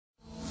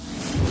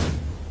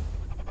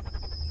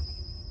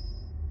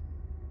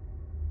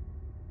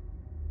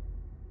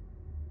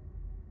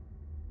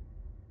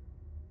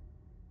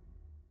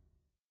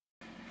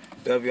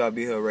WIB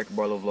here,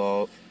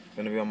 WreckItBarlowVlogs.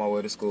 Gonna be on my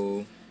way to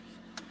school.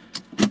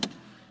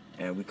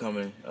 And we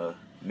coming a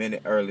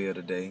minute earlier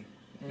today.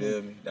 You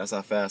feel me? That's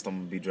how fast I'm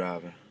gonna be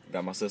driving.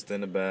 Got my sister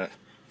in the back,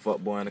 fuck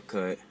boy in the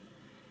cut,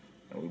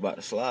 and we about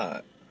to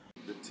slide.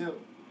 The tip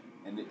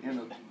and the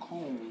inner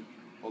cone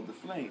of the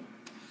flame.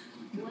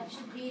 What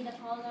should be the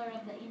color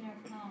of the inner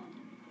cone?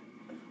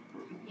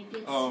 If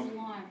it's warm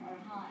or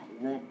hot?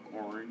 Warm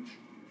orange.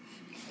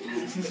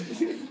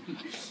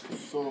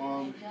 So, I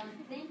don't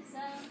think so.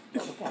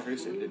 yeah, the Parker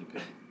said didn't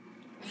pay.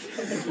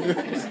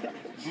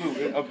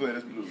 Blue. I'm playing.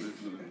 It's blue. It's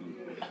blue.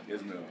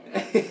 It's no.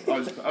 I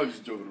was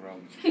just joking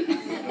around with you.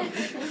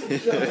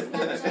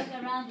 Let's not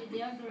joke around with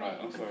your grade.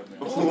 I'm sorry, man.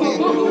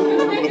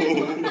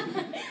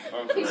 I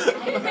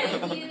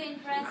grade you in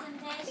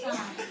presentation.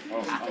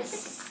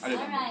 I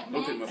didn't. Alright,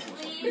 Don't take my next, phone.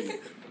 please.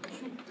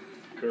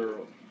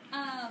 Girl.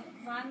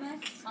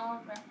 Ramos,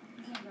 Oliver.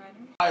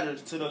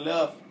 Sliders to the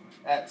left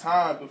at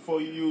times before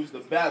you use the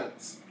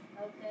balance.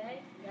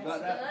 Okay, that's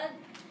Got that? good.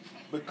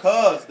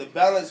 Because the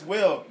balance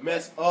will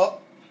mess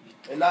up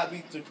and not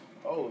be too.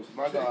 Oh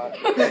my God.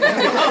 And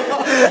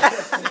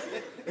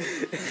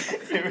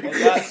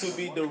got to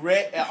be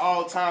direct at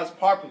all times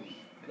properly.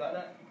 Got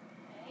that?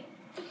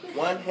 Okay.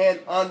 One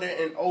hand under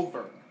and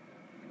over.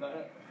 Got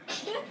that?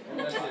 And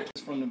that's it.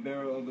 From the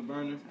barrel of the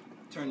burner,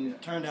 turn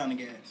down the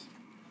gas.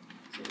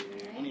 So,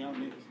 one of y'all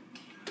niggas.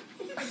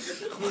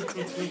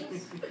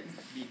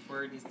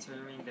 Before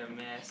determining the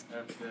mass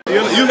of the...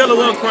 You got a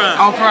little crime.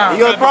 I'm crying.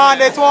 You a crying,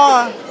 that's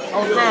why?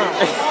 I'm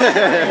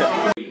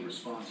crying.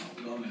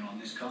 Responsible government on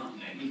this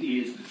continent. It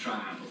is the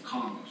triumph of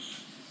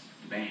commerce,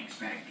 banks,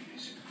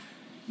 factories.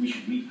 We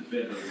should meet the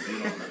federal debate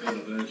on the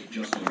federal verge of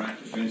just and right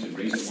defense and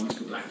raise it once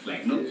the black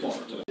flag. No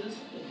part to it.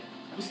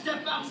 We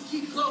step out and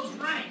keep close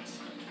ranks.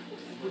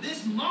 For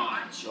this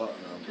march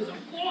is a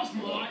forced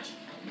march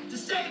to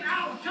save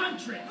our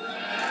country.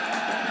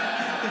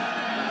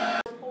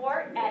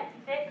 Report at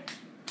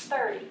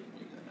 6:30.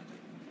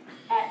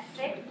 At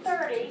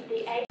 6:30,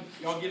 the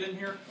Y'all get in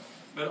here,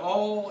 but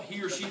all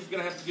he or she's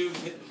gonna have to do is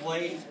hit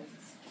play,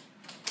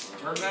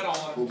 turn that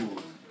on,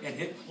 and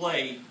hit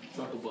play.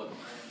 Drop the button.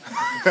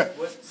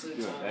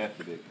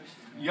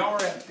 Y'all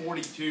are at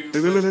 42.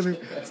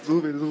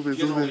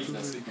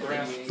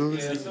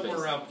 Somewhere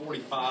around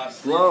 45.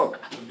 Slow.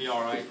 It'll be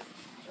all right.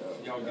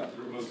 Y'all got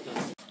through most of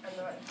it.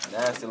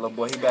 Nasty little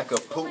boy, he back up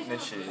Putin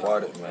and shit.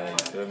 Farted, man. You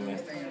feel me?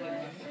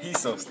 He's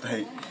so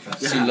stank.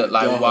 She look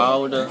like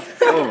Wilder.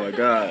 Oh my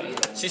God.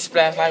 She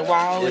splashed like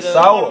Wilder. It's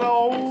sour.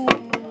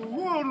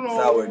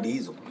 Sour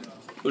diesel.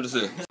 What is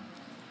it?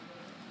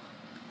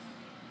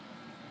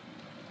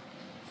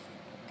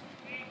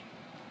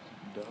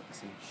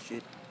 Ducks and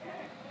shit.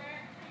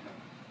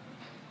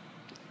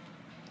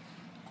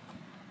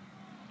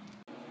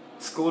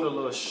 Scooter,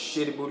 little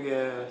shitty booty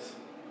ass,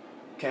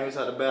 came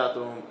inside the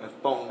bathroom and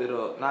foamed it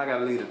up. Now I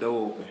gotta leave the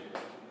door open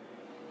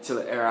till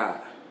it air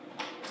out.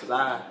 Cause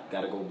I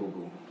gotta go boo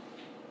boo.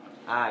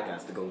 I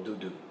got to go doo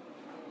doo.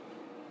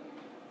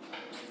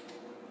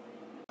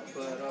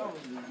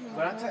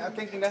 But I'm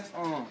thinking that's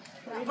Hold on.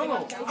 I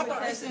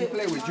thought they said he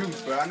played with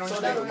Juice, bro. I know he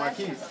played with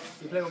Marquise.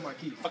 He played with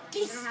Marquise.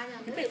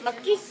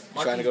 Marquise.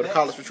 Trying to go to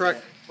college for track.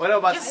 What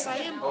about? Yes, I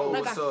am. Oh,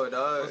 what's up,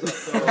 dog?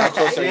 How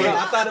close are you?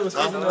 I thought it was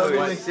facing the other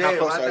way. How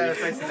close are you?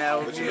 Facing that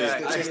over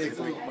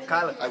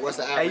college. Like, what's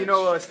the average? Hey, you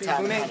know Steve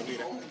Dune?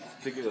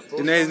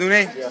 Dune's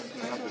Dune?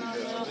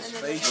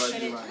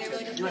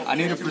 I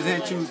need to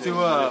present you to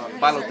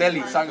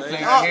Balotelli, soccer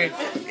player right here,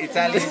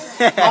 Italian.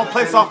 I don't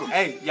play soccer.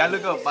 Hey, y'all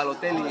look up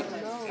Balotelli,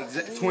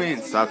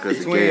 twins.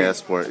 Soccer's a gay ass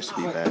sport. It should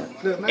be bad.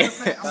 Look, man,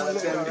 I'm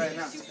looking at right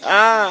now.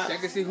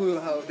 Check and see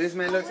how this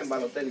man looks and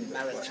Balotelli.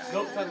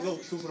 Go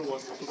 2 for the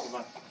 1.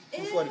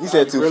 You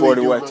said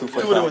 240, what?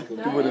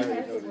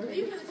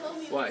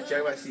 245. What?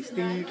 Everybody see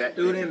Steve, that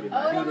dude, him,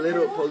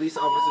 belittle police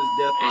officer's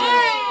death.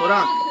 Hold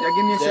on. Y'all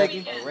give me a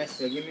second. Yeah,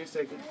 give me a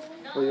second.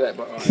 Where you at,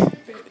 bro?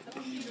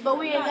 Alright. But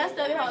we ain't got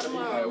study hall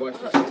tomorrow. Alright, watch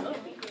this.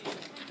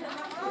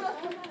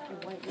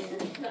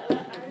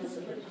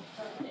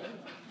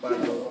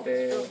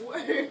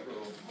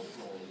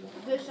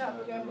 Good shot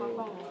for getting my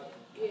phone.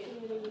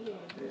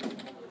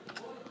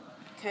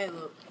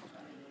 Caleb.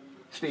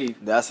 Steve.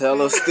 That's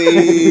hello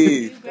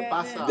Steve.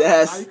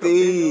 That's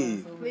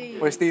Steve.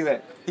 Where's Steve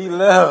at? He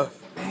left.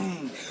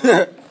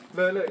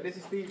 Look, this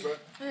is Steve, bro.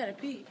 I had a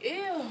pee.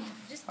 Ew.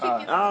 Just keep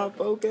it.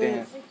 Focus.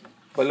 Damn.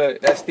 But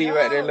look, that's Steve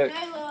right there, look.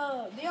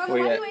 Caleb. Deanna,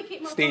 Where why you you ain't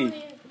keep my Steve. phone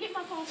in? Get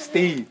my phone from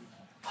Steve.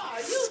 Oh,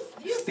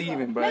 you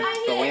Steven, bro.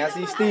 So when y'all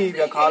see Steve,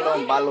 y'all call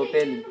him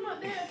Balotelli.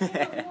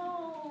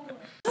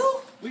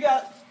 We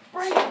got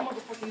break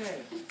motherfucking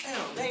ass.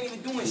 Damn, they ain't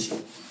even doing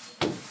shit.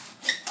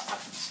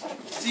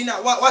 See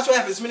now, watch what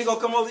happens. This minute gonna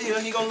come over here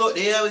and he gonna look.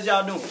 The hell is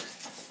y'all doing?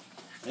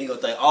 He gonna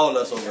think all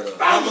us over there.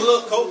 I'm gonna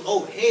look, coach.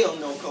 Oh hell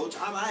no, coach.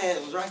 My ass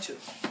was right here.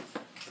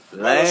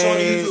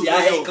 Lame. See,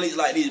 I hate cleats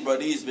like these, bro.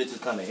 These bitches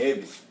kind of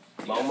heavy.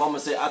 My mama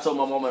said, I told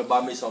my mama to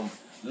buy me some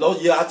low.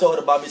 Yeah, I told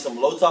her to buy me some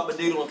low top of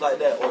ones like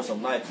that or some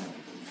Nike.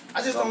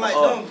 I just don't like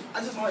them.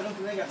 I just don't like them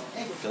because they got no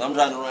ankles. Because I'm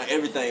trying to run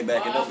everything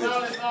back in them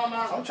bitches.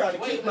 I'm trying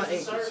to keep my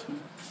ankles.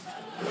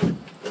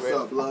 What's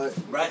up, blood?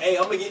 Right, hey,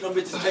 I'm gonna get them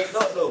bitches checked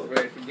up though.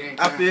 Ready for game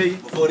I feel you.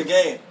 Before the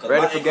game.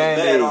 Ready for game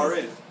day.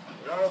 Already. I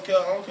don't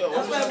care.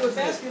 That's why it was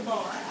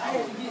basketball. I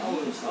had to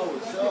get used.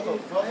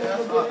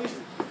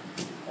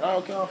 I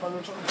don't care if I'm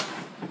in trouble.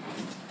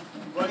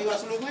 Bro, you got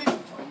some new cleats?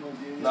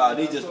 Nah,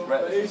 they just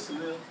practice.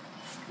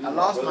 I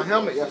lost my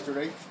helmet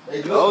yesterday.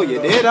 Oh, you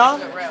did, huh?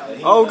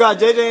 Oh, got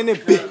JJ in there,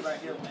 bitch.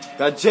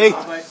 Got Jake.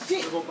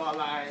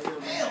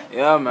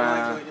 Yeah, man.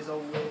 My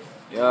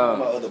Yeah.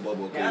 other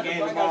bubble.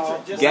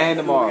 Game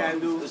tomorrow.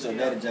 Put your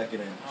daddy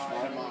jacket in.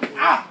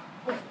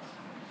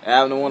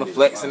 Abner want to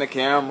flex in the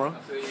camera.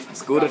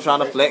 Scooter trying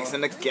to flex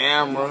in the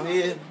camera.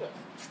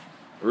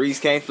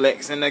 Reese can't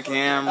flex in the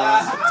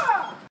camera.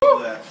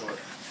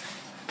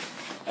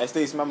 Hey,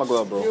 Steve, smell my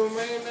glove, bro.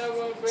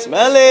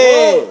 Smell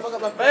it. Fuck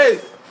up my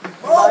face.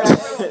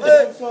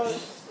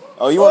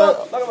 Oh, you want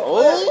to?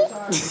 Oh.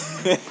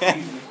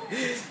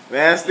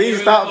 Man, Steve,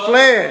 stop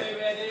playing.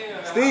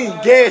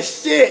 Steve, gay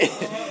as shit.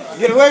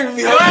 Get away from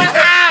me.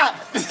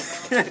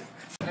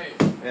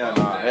 Hell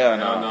no, hell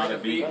no. No, the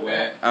beat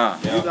wet. You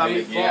got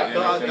me fucked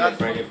up. I got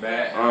Bring it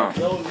back.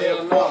 Yo,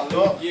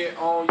 Get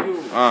on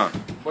you.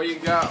 Boy, you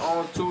got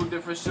on 2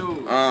 different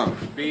shoes.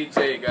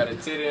 BJ got a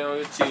titty on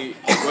your cheek.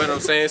 Wear them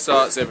same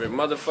socks every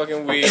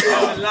motherfucking week.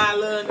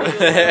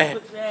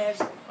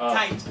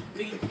 Tights.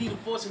 Nigga, you need to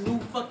force a new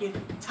fucking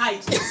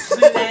tights.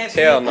 Slit ass.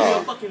 Hell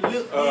no. Fucking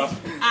lip, bitch.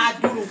 I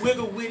do the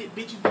wiggle with it,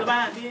 bitch. You feel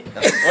behind it? What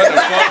the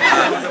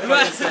fuck? What the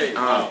fuck you say? I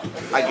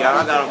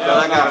got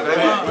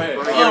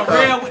him.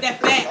 Real with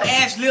that fat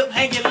ass lip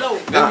hanging low.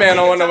 This man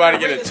don't want nobody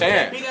to get a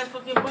chance. Big ass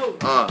fucking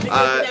boat.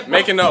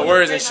 Making up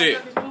words and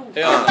shit.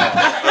 Hell no.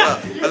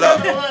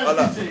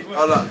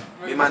 Hold up.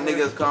 Me and my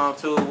niggas come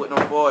too with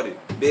them 40.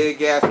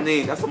 Big ass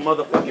knees. That's a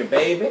motherfucking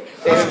baby.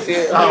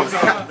 Okay.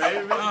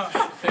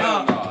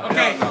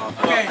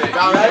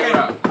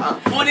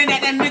 Pointing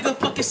at that nigga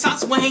fucking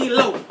socks when hanging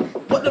low.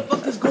 What the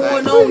fuck is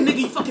going on,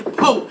 nigga? You fucking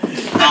po.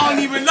 I don't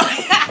even know.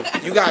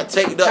 You got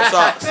taped up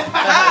socks.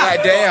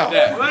 Like damn.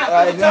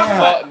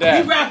 Fuck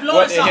that.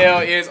 What the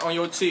hell is on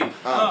your cheek?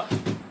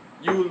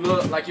 You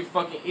look like you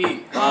fucking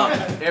eat.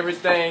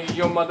 Everything in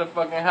your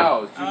motherfucking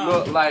house. You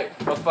look like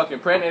a fucking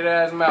pregnant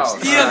ass mouse.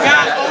 Still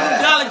got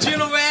old Dollar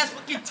General ass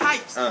fucking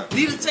tights.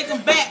 Need to take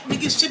them back,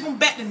 nigga. Ship them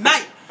back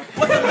tonight.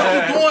 What the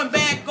fuck you going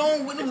back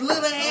on with them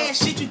little ass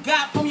shit you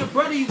got from your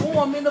brother? You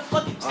wore them in the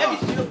fucking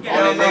championship game.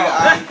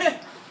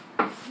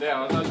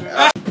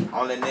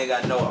 Only nigga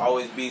I know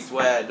always be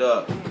swagged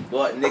up.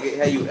 What nigga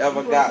have you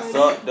ever got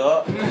sucked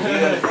up?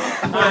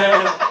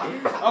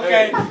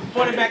 Okay,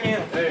 put it back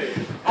in.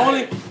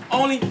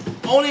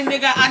 Only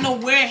nigga I know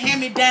wear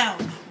hand me down.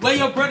 Where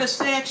your brother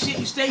sag shit,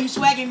 you stay you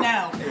swagging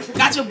now.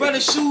 Got your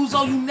brother's shoes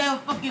on, you never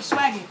fucking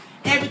swagging.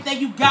 Everything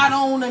you got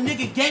on, a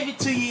nigga gave it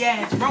to your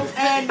ass. Broke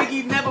ass nigga,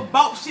 you never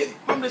bought shit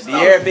from the store. The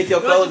air pick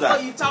your clothes out.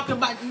 What you talking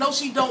about? No,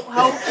 she don't,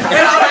 hoe.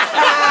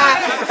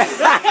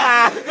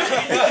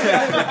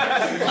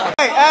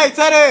 Hey,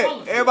 Teddy.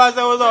 Everybody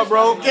say what's up,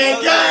 bro. Hey,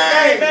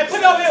 man, put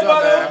it over here,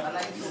 brother.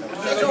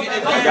 I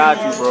got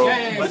you, bro.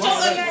 Put your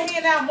other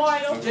hand out,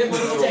 Mario.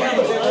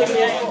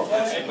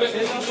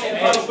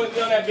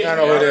 I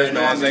know who it is,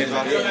 man. On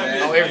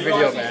every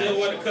video, man.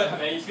 Put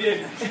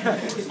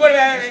it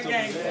back in the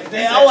game.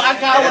 Oh, I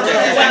got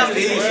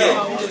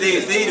it.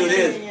 Steve, do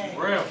this.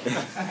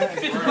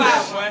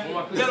 55,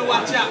 boy. Better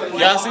watch out.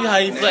 Y'all see how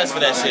he flex for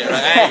that shit,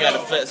 right? I ain't got to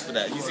flex for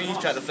that. You see, he's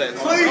trying to flex.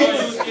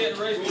 Please.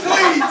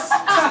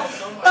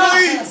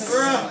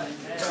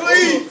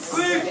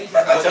 I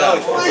told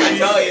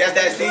you, that's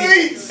that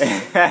Steve.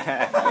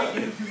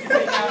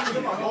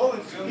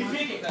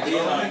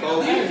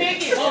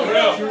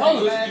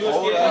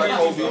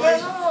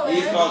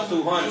 He's cost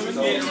 200.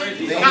 So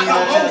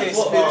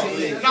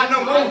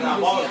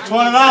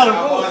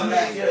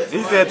 $20.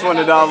 He said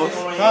 $20.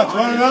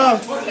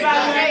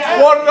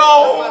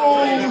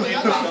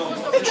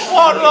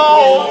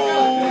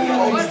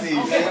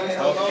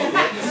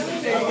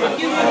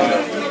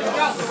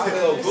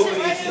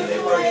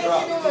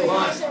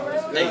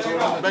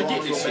 Man,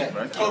 get this shit,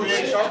 bro.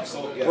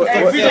 What the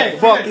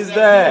fuck is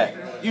that?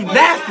 You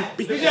nasty,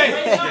 bitch.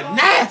 You're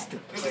nasty.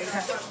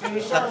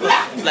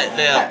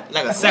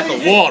 Like a sack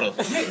of water.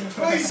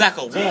 Sack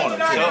of water.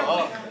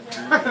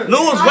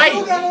 Lose weight. I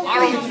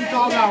don't know what you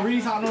talking about,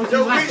 Reese. I don't know what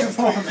you like.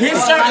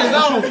 His shirt is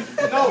on.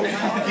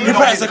 He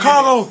practiced the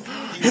cargos.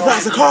 He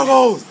practiced the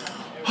cargos.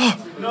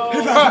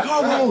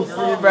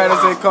 You better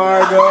say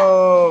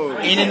cargo.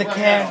 Ain't in the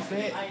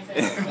cafe.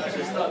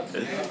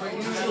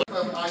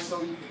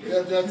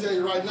 They'll tell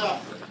you right now.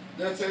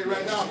 Ask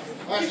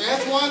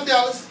Antoine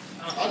Dallas.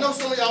 I know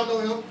some of y'all know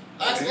him.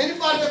 Ask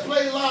anybody that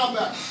played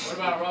linebacker. What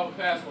about Robert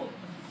Pascal?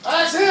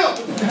 Ask him.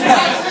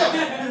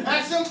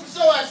 Ask him for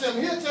sure. Ask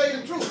him. He'll tell you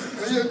the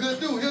truth. He's a good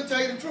dude. He'll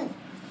tell you the truth.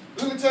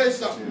 Let me tell you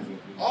something.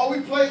 All we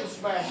played was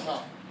smash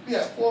mouth. We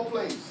had 4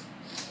 plays.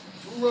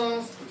 2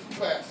 runs, 2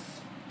 passes.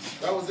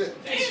 That was it.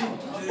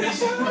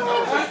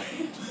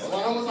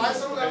 One of them was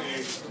ISO left.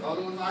 The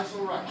other one was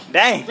ISO right.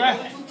 Dang. 2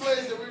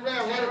 plays that we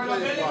ran, running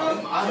plays.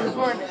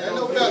 Ain't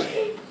no better.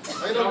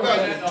 Ain't no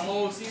better. The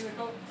whole season,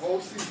 coach? Whole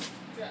season.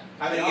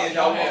 How many games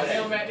y'all won?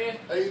 Film back then?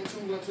 82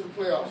 went to the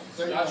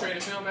playoffs. Y'all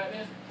traded film back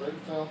then?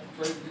 Traded film.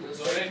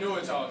 So they knew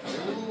it all.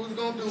 They knew what we was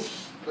going to do,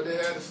 but they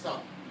had to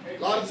stop. A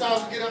lot of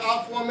times we get in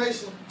our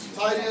formation,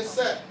 tight end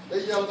set,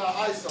 they yelling out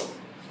ISO.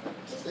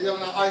 They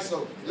yelling out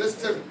ISO.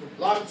 Listen to me.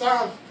 A lot of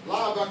times,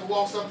 linebacker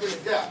walks up in the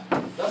gap.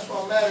 That's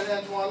why I'm mad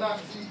at Antoine.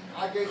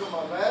 I gave him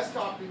my last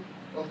copy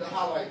of the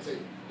highlight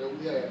tape that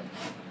we had.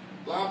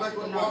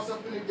 Linebacker walks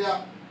up in the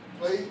gap,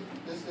 play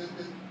this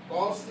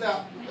ball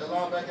snap, that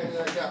linebacker ain't in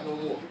that gap no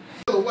more.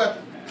 Still a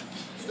weapon.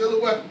 Still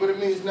a weapon, but it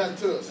means nothing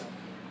to us.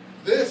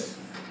 This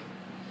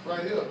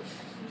right here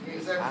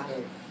means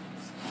everything.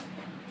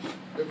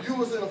 If you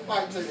was in a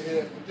fight to your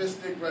head with this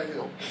stick right here,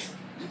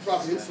 you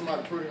probably hit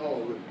somebody pretty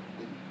hard with it.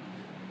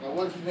 Now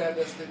what if you had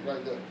that stick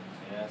right there?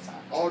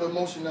 All the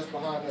emotion that's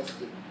behind that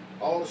stick.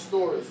 All the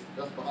stories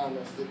that's behind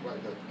that stick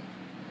right there.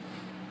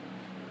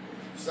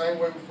 Same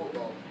way with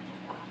football.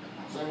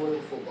 Same way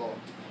with football.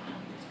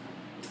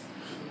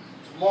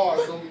 Tomorrow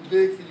is going to be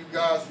big for you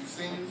guys, you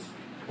seniors.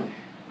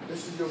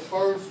 This is your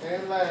first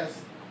and last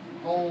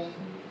home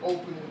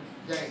opening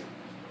game.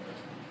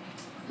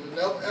 You'll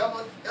never,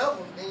 ever,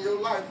 ever in your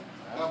life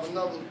have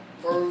another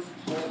first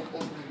home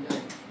opening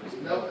game.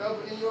 You'll never,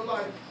 ever in your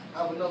life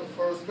have another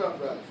first pep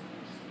rally.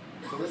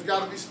 So it's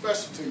got to be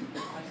special to you.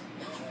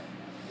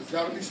 It's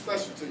got to be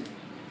special to you.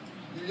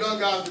 You young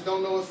guys that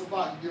don't know what it's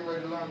about, you're getting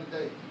ready to learn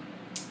today.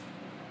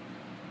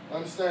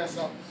 Understand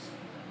something.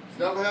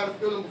 Never had a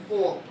feeling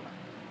before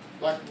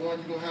like the one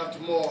you're going to have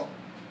tomorrow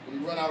when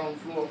you run out on the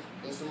floor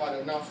and somebody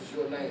announces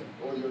your name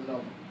or your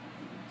number.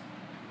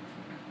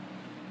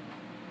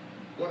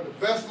 One of the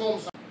best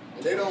moments,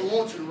 and they don't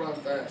want you to run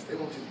fast. They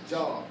want you to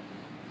jog.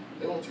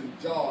 They want you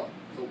to jog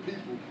so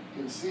people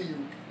can see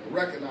you and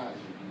recognize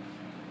you.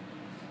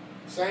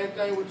 Same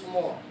thing with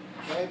tomorrow.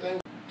 Same thing.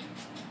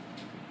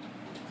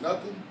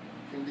 Nothing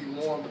can be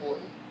more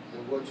important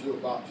than what you're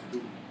about to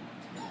do.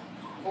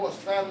 Of course,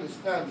 family is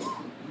family.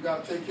 You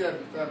got to take care of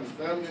your family.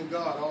 Family and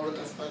God,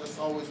 that's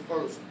always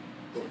first.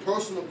 But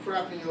personal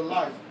crap in your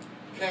life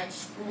can't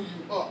screw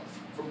you up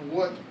from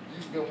what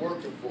you've been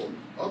working for.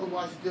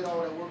 Otherwise, you did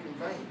all that work in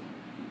vain.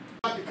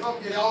 You have to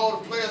come get all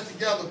the players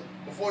together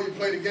before you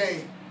play the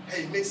game.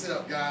 Hey, mix it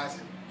up, guys.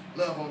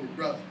 Love on your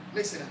brother.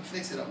 Mix it up,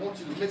 mix it up. I want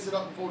you to mix it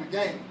up before the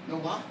game. You know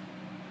why?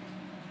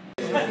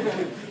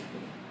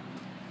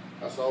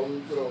 That's all we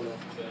put on there.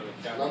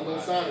 And I'm going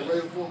to sign it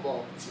real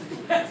football.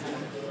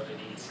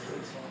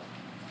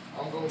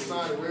 I'm going to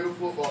sign it real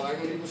football. I ain't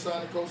going to even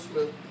sign it Coach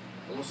Smith.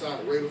 I'm going to sign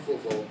it real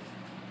football.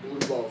 Who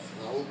the boss?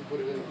 And I hope you put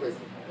it in the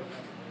paper.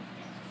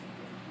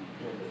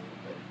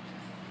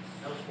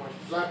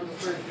 Slap in the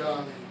face,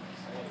 guys.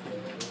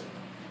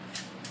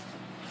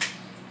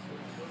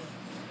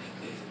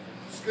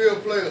 Skill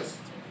players.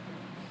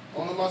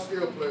 One of my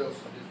skill players.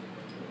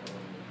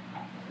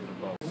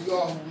 We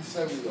are who we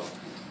say we are.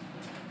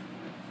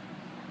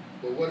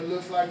 But what it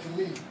looks like to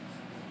me,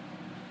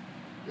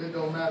 it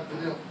don't matter to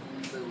them who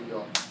we say we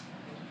are.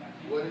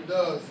 What it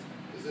does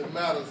is it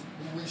matters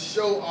who we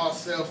show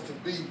ourselves to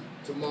be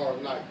tomorrow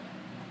night.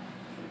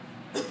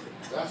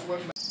 That's what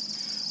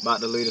matters. About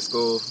to leave the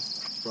school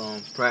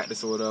from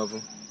practice or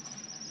whatever.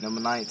 Number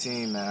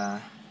 19,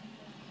 man.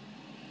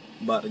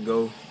 About to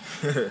go.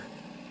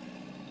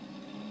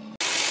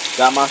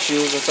 Got my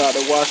shoes inside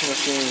the washing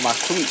machine, my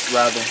cleats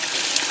rather.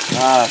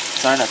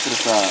 Turn that to the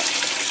side.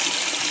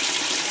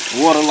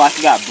 Water like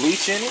you got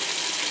bleach in it.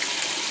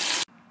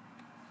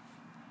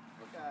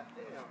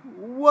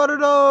 What are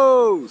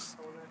those?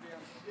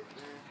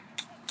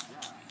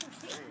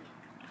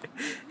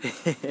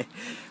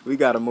 We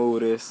gotta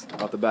move this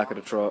out the back of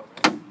the truck.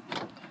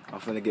 I'm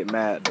finna get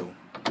mad though,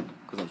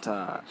 cause I'm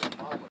tired.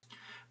 I'm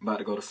about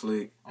to go to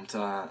sleep. I'm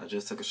tired. I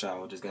just took a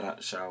shower, just got out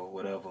the shower,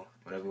 whatever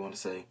you want to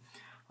say.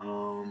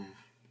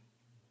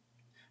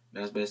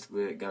 That's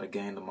basically it. Got a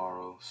game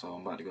tomorrow, so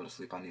I'm about to go to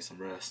sleep. I need some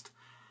rest.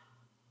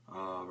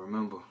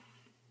 Remember,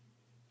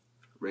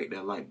 rate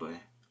that like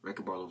button.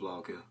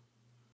 WreckItBarlowVlog here.